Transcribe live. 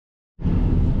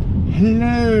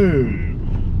Hello.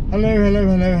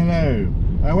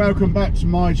 Welcome back to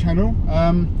my channel.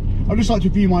 I'd just like to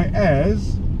view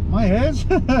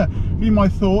view my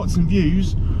thoughts and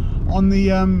views on the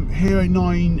Hero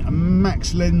 9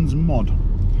 Max Lens mod.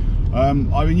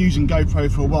 I've been using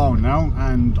GoPro for a while now,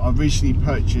 and I've recently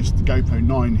purchased the GoPro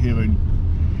 9 Hero,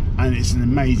 and it's an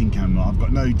amazing camera. I've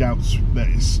got no doubts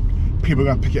that people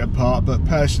are going to pick it apart, but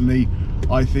personally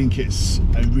I think it's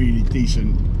a really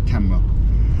decent camera.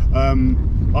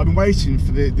 I've been waiting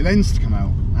for the lens to come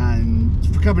out, and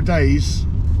for a couple of days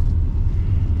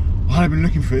I've been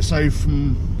looking for it. So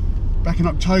from back in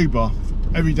October,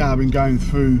 every day I've been going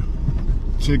through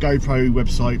to the GoPro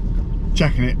website,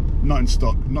 checking it. Not in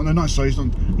stock, not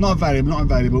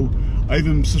available. I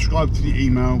even subscribed to the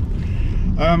email.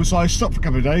 So I stopped for a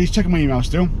couple of days, checking my email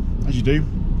still, as you do.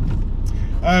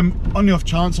 On the off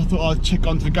chance, I thought I'd check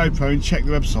onto the GoPro and check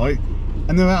the website,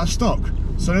 and they're out of stock.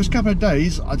 So there's a couple of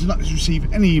days I did not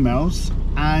receive any emails,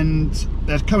 and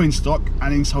they're coming in stock and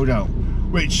being sold out,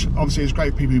 which obviously is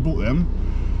great for people who bought them.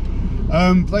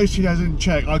 For those 2 days I didn't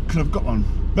check, I could have got one.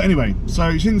 But anyway,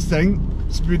 so since then,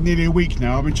 it's been nearly a week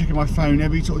now, I've been checking my phone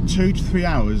every sort of 2 to 3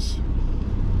 hours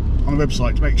on the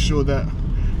website to make sure that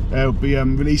they'll be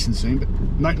releasing soon, but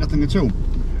no, nothing at all.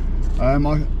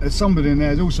 There's somebody in there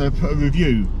has also put a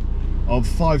review of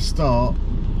 5-star,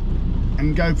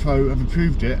 and GoPro have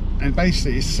approved it, and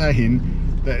basically it's saying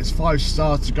that it's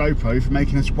 5-star to GoPro for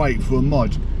making us wait for a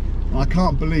mod. And I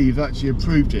can't believe they actually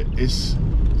approved it. It's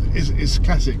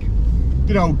classic,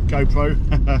 good old GoPro.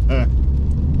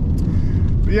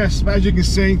 But yes, as you can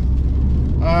see,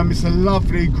 it's a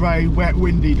lovely grey, wet,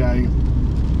 windy day.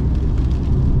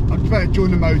 I'm about to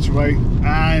join the motorway,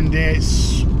 and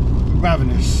it's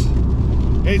ravenous.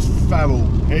 It's feral,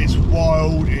 it's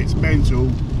wild, it's mental,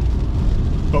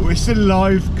 but we're still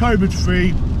alive, COVID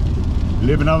free,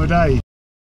 live another day.